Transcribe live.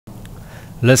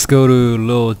Let's go to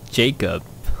Little Jacob.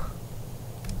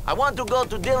 I want to go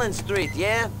to Dillon Street,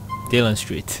 yeah? Dillon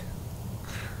Street.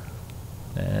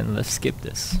 And let's skip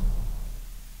this.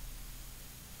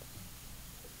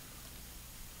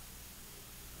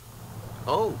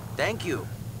 Oh, thank you.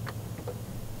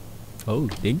 Oh,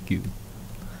 thank you.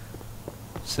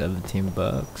 17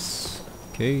 bucks.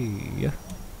 Okay.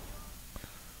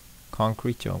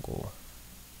 Concrete jungle.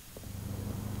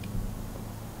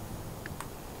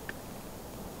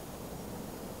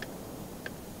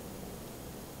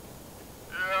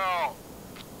 Yo,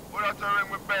 what are you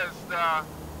ring with best,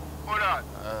 Who that?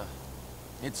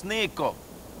 It's Nico.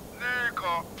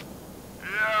 Nico?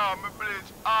 Yeah, me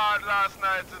bleach hard last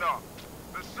night, you know.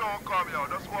 The sun come, yo,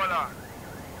 just hold on.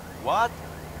 What?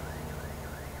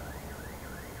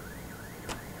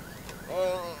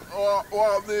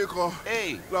 What up, Nico?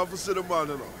 Hey. Glad to see the man,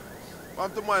 you know.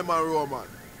 I'm to my man, Roman.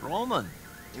 Roman?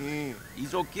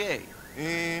 He's okay.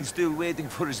 He's still waiting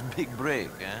for his big break,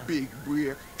 eh? Big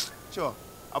break. Sure.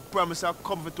 I promise I'll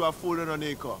comfort to a fool, you know,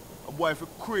 Nico. A boy for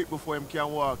creep before him can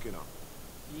walk, you know.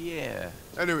 Yeah.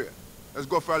 Anyway, let's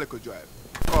go for a little drive.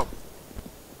 Come.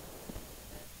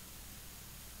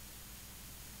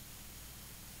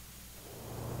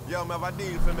 Yo, I have a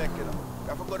deal for make, you know.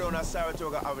 If I go down to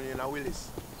Saratoga Avenue in Willis,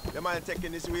 you mind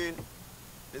taking this wheel?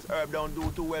 This herb don't do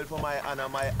too well for my hand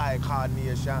and my eye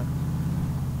coordination.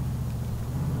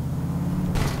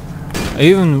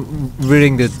 Even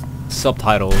reading the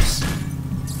subtitles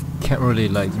can't really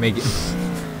like make it.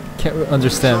 Can't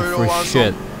understand Sure for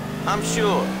shit. I'm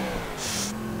sure.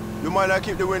 You might not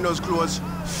keep the windows closed.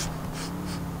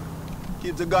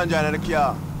 Keep the ganja in the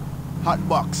car. Hot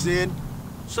box in.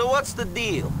 So what's the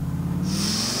deal?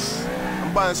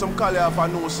 I'm buying some collie off a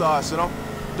new sauce, you know.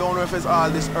 Don't know if it's all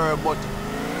this herb, but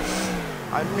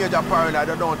I'm major paranoid,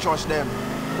 I don't trust them.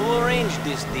 Who arranged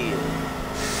this deal?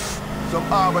 Some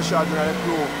harbor shots in the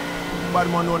crew. Bad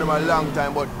man know them a long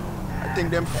time, but I think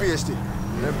them faced it.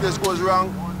 And if this goes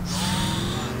wrong,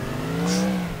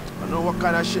 I know what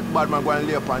kind of shit bad man going to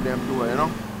lay upon them door, you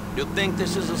know. You think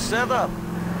this is a setup?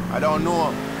 I don't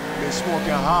know. Been smoking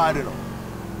hard, you know.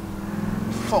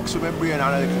 It fucks with my brain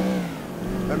a little.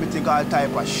 Let me think all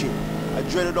type of shit. I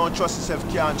dread don't trust yourself,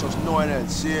 can't trust no one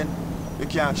else, see? You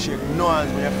can't shake no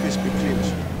hands when your fist be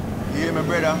clenched. You hear me,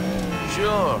 brother?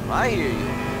 Sure, I hear you.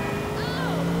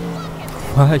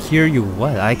 I hear you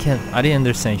what? I didn't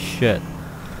understand shit.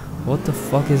 What the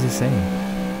fuck is he saying?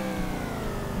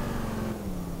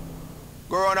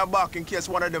 Go around the back in case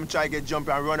one of them try to get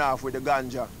jumpy and run off with the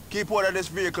ganja. Keep out of this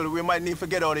vehicle, we might need to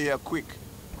get out of here quick.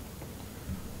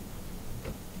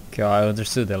 Okay, I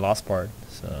understood the last part,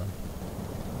 so.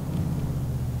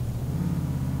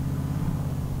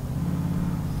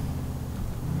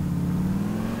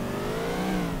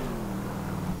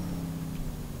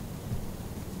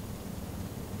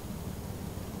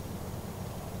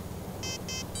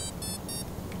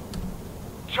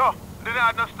 Sure, they didn't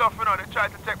have no stuff, you know, they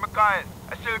tried to take my car in.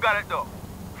 I still got it though.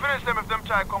 Finish them if them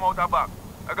try to come out the back.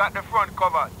 I got the front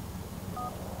covered.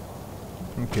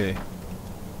 Okay.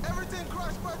 Everything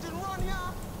crash budget run here.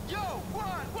 Yo,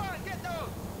 one, get those.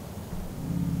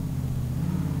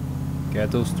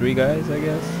 Get those 3 guys, I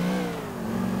guess.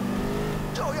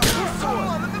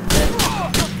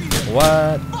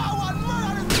 What?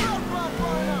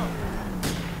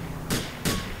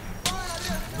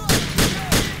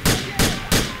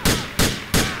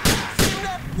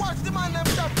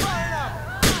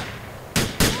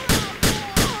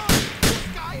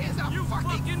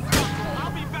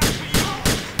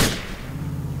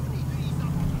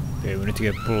 Okay, we need to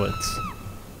get bullets.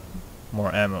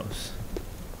 More ammos.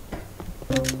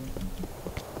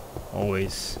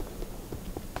 Always.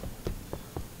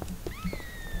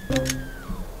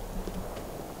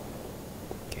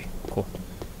 Okay, cool.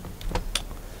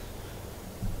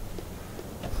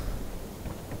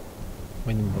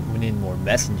 We need more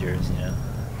messengers, you know.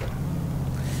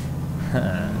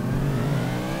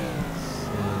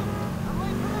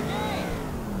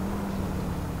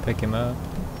 Pick him up.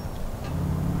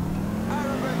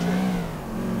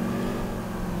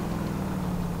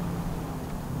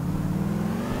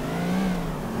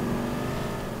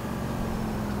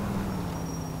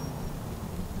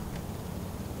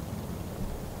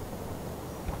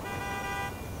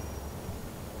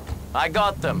 I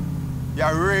got them. You're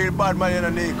a real bad man, you know,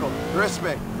 Nico.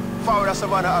 Respect. Forward to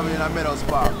Savannah Avenue in Meadows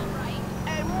Park.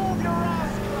 Hey, move your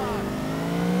ass, Clark.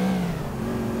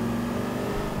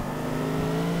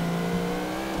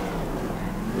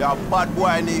 You're a bad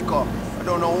boy, Nico. I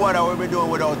don't know what I will be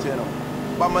doing without you, you know.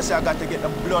 But I must say I got to get the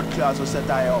blood clots to set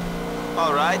I up.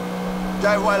 All right.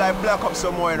 Drive while I black up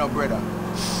some more, you know, brother.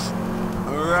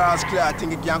 rascal, I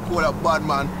think he can call a bad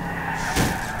man.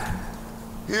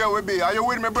 Here we be. Are you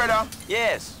with me, brother?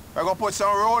 Yes. I gonna put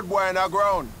some road boy in the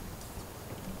ground.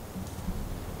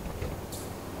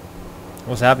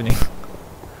 What's happening?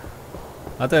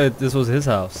 I thought this was his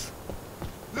house.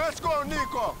 Let's go,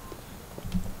 Nico.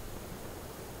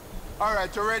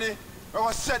 Alright, you ready? We're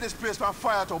gonna set this place on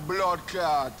fire to blood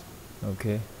clot.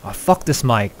 Okay. Oh, fuck this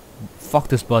mic. Fuck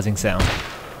this buzzing sound.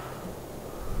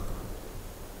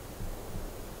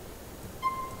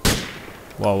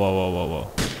 Whoa, whoa, whoa, whoa,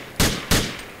 whoa.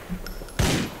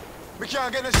 We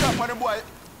can't get the shot on the boy.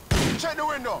 Check the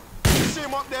window. You see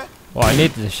him up there? Well, I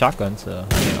need the shotgun, so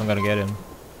I'm gonna get him.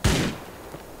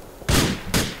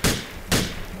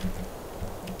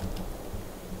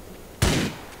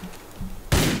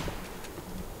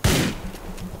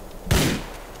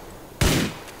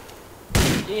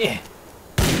 Yeah.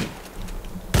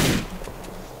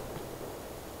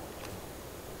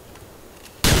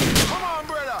 Come on,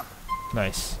 brother.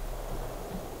 Nice.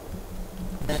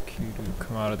 Q to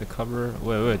come out of the cover.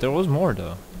 Wait, there was more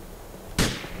though.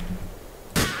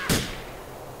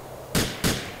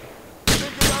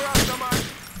 Think it's a rasta, man.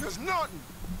 There's nothing.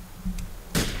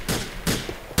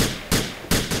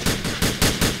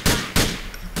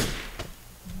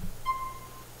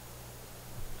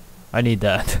 I need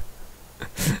that.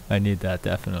 I need that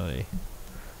definitely.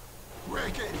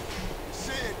 Break it.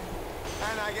 See it.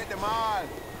 And I get them all.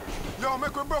 Yo,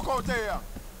 make we broke out here.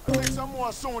 I think some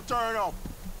more soon turn up.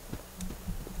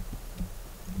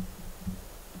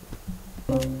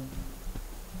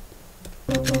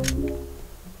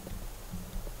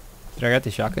 Did I get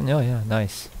the shotgun? Oh yeah,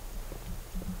 nice.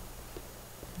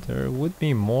 There would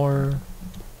be more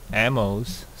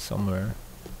ammos somewhere.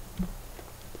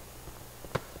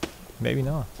 Maybe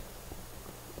not.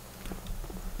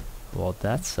 Well,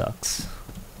 that sucks.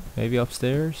 Maybe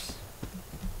upstairs?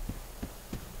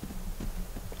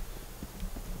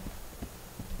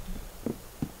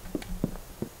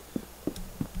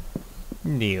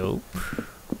 Nope.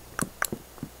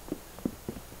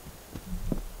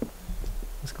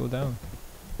 Let's go down.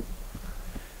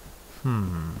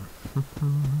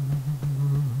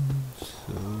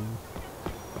 So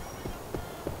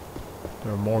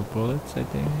there are more bullets, I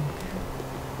think.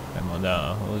 Ammo,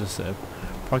 no, it was just a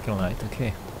parking lot.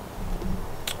 Okay.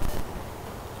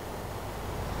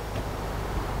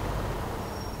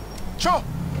 Sure.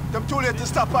 Them too late to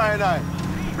stop I.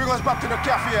 Bring us back to the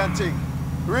cafe and thing.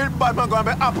 Real bad man gonna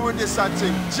be happy with this and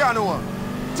thing. January.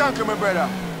 Thank you, my brother.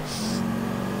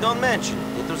 Don't mention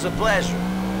it. It was a pleasure.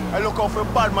 I look out for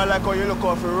bad man like how you look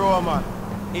out for Roman.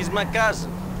 He's my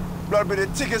cousin. Blood be the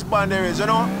thickest band there is, you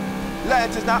know?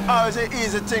 Light is not always an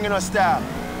easy thing in a style.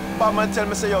 Bad man tell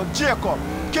me say, yo, Jacob,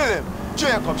 kill him.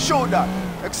 Jacob, shoot that,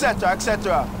 etc.,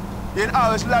 etc. He ain't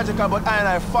always logical, but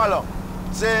I follow.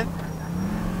 See?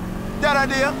 The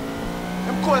other day,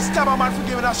 him could stab a man for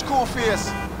giving a school face.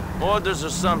 Orders are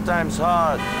sometimes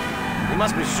hard. You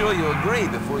must be sure you agree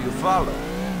before you follow.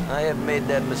 I have made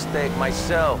that mistake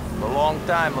myself a long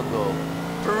time ago.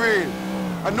 For real.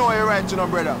 I know you're right, you know,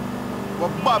 brother. But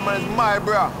Batman is my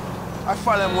bro. I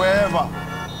follow him wherever.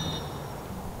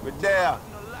 We're there.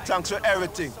 Thanks for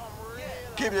everything.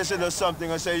 Keep this into something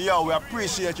and say, yo, we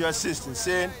appreciate your assistance,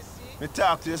 see? We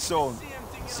talk to you soon.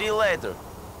 See you later.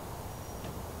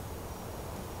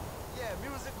 Yeah,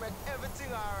 music make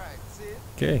everything alright, see?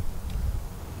 Okay.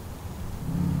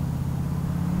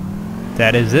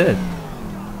 That is it.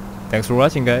 Thanks for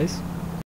watching, guys.